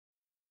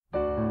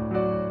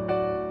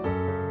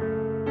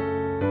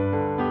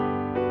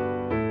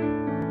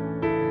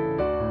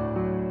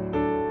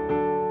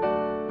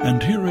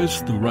And here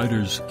is the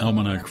Writer's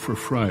Almanac for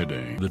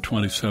Friday, the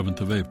 27th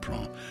of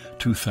April,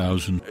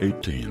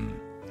 2018.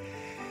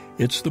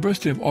 It's the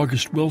birthday of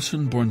August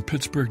Wilson, born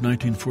Pittsburgh,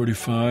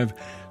 1945,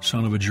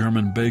 son of a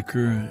German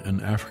baker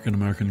and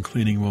African-American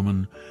cleaning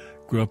woman.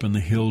 Grew up in the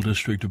Hill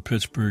District of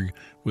Pittsburgh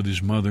with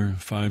his mother,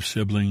 5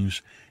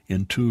 siblings,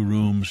 in 2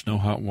 rooms, no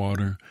hot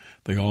water.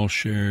 They all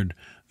shared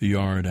the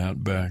yard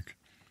out back.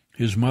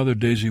 His mother,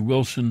 Daisy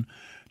Wilson,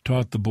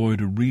 taught the boy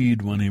to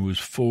read when he was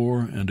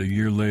 4, and a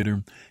year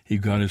later he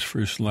got his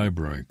first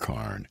library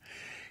card.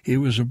 He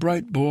was a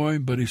bright boy,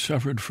 but he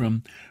suffered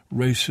from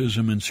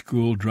racism in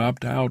school,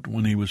 dropped out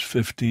when he was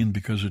 15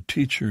 because a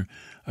teacher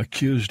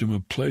accused him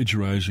of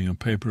plagiarizing a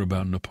paper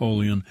about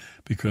Napoleon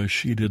because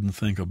she didn't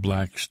think a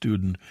black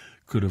student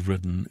could have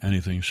written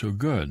anything so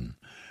good.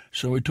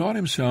 So he taught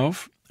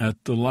himself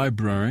at the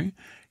library.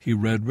 He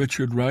read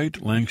Richard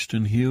Wright,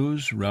 Langston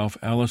Hughes, Ralph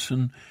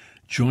Ellison,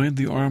 joined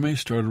the Army,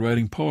 started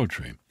writing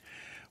poetry.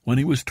 When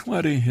he was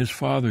 20, his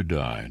father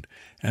died,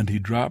 and he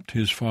dropped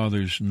his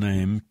father's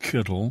name,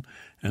 Kittle,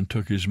 and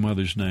took his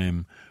mother's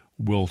name,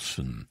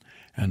 Wilson.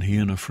 And he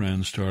and a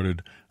friend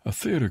started a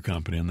theater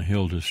company in the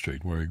Hill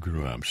District where he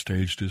grew up,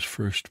 staged his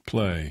first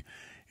play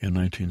in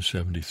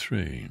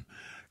 1973.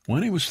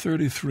 When he was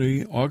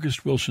 33,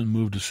 August Wilson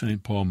moved to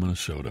St. Paul,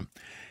 Minnesota.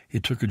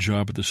 He took a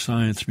job at the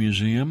Science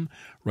Museum,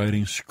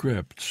 writing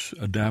scripts,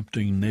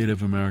 adapting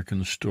Native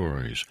American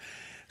stories.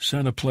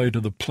 Sent a play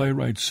to the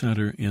Playwrights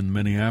Center in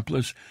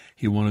Minneapolis.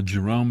 He won a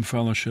Jerome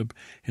Fellowship.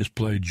 His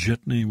play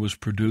Jitney was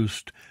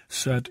produced,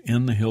 set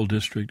in the Hill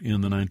District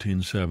in the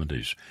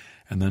 1970s.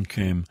 And then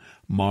came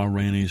Ma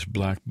Rainey's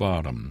Black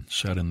Bottom,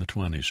 set in the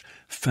 20s.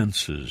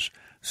 Fences,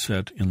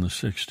 set in the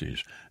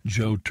 60s.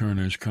 Joe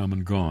Turner's Come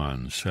and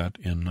Gone, set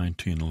in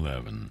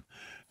 1911.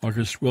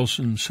 August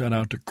Wilson set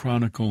out to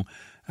chronicle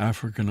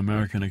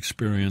African-American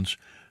experience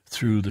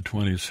through the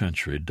 20th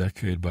century,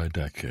 decade by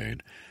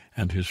decade.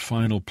 And his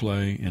final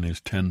play in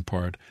his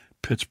 10-part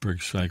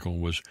Pittsburgh cycle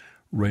was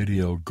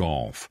Radio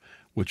Golf,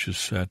 which is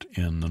set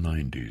in the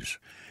 90s.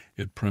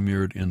 It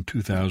premiered in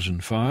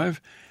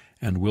 2005,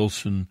 and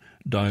Wilson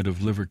died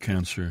of liver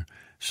cancer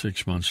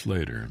 6 months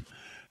later.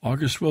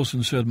 August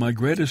Wilson said, "My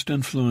greatest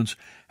influence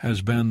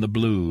has been the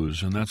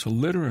blues," and that's a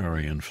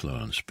literary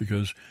influence,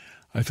 because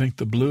I think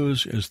the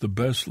blues is the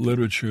best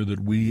literature that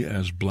we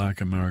as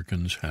black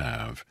Americans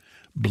have.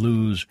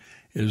 Blues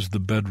is the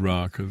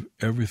bedrock of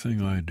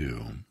everything I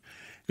do.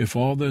 If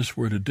all this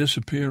were to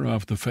disappear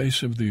off the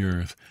face of the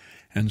earth,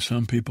 and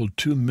some people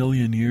 2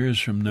 million years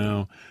from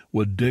now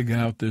would dig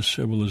out this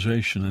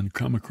civilization and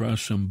come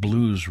across some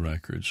blues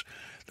records,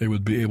 they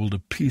would be able to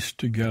piece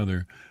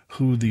together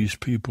who these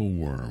people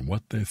were,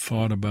 what they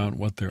thought about,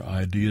 what their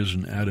ideas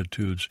and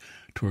attitudes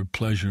toward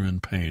pleasure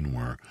and pain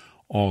were.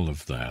 All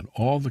of that,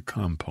 all the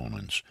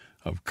components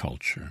of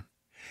culture.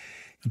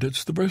 And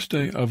it's the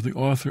birthday of the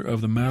author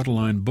of the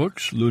Madeline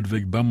books,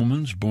 Ludwig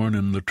Bemelmans, born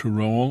in the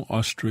Tyrol,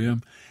 Austria,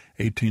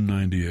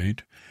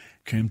 1898,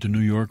 came to New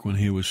York when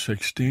he was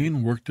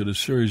 16, worked at a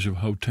series of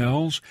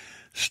hotels,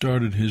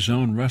 started his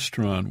own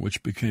restaurant,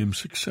 which became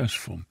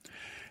successful.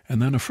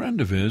 And then a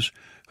friend of his,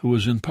 who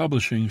was in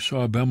publishing,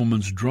 saw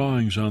Bemelmans'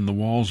 drawings on the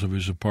walls of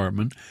his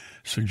apartment,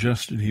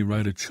 suggested he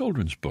write a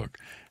children's book,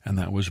 and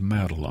that was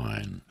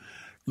Madeline.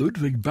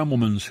 Ludwig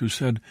Bemelmans, who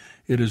said,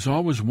 "It is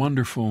always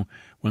wonderful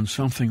when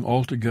something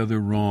altogether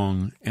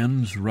wrong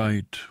ends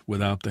right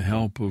without the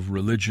help of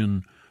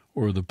religion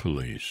or the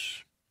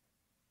police."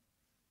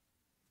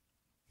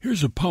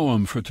 Here's a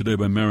poem for today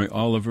by Mary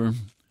Oliver,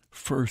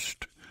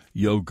 First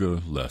Yoga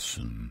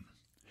Lesson.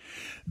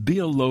 "Be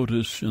a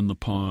lotus in the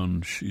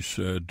pond," she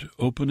said,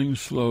 "opening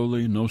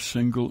slowly, no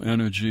single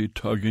energy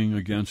tugging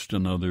against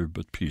another,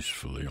 but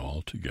peacefully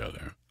all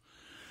together.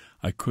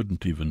 I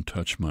couldn't even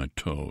touch my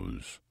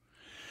toes.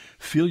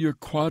 Feel your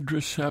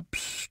quadriceps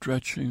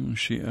stretching?"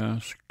 she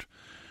asked.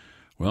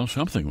 Well,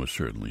 something was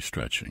certainly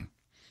stretching.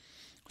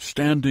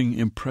 Standing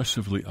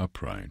impressively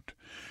upright,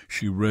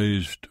 she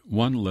raised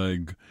one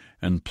leg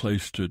and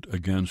placed it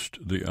against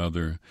the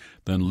other,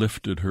 then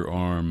lifted her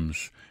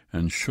arms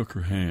and shook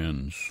her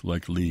hands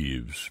like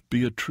leaves.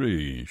 "Be a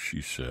tree,"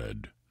 she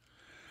said.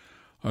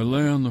 I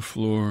lay on the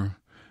floor,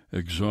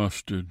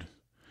 exhausted.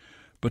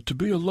 But to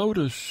be a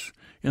lotus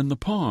in the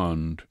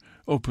pond,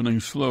 opening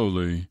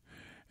slowly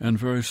and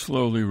very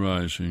slowly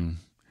rising,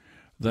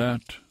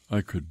 that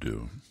I could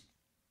do.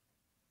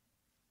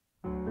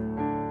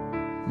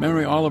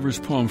 Mary Oliver's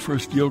poem,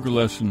 First Yoga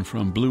Lesson,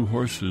 from Blue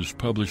Horses,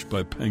 published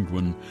by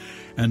Penguin,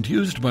 and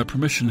used by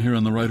permission here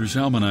on the Writer's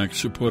Almanac,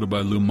 supported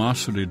by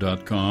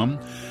Lumosity.com.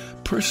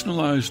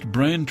 Personalized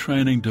brain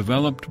training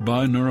developed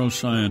by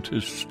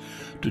neuroscientists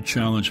to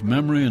challenge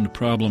memory and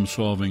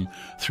problem-solving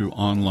through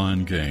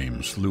online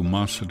games.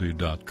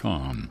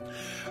 Lumosity.com.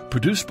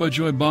 Produced by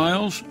Joy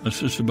Biles,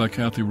 assisted by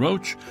Kathy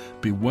Roach.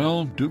 Be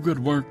well, do good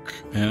work,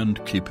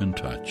 and keep in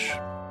touch.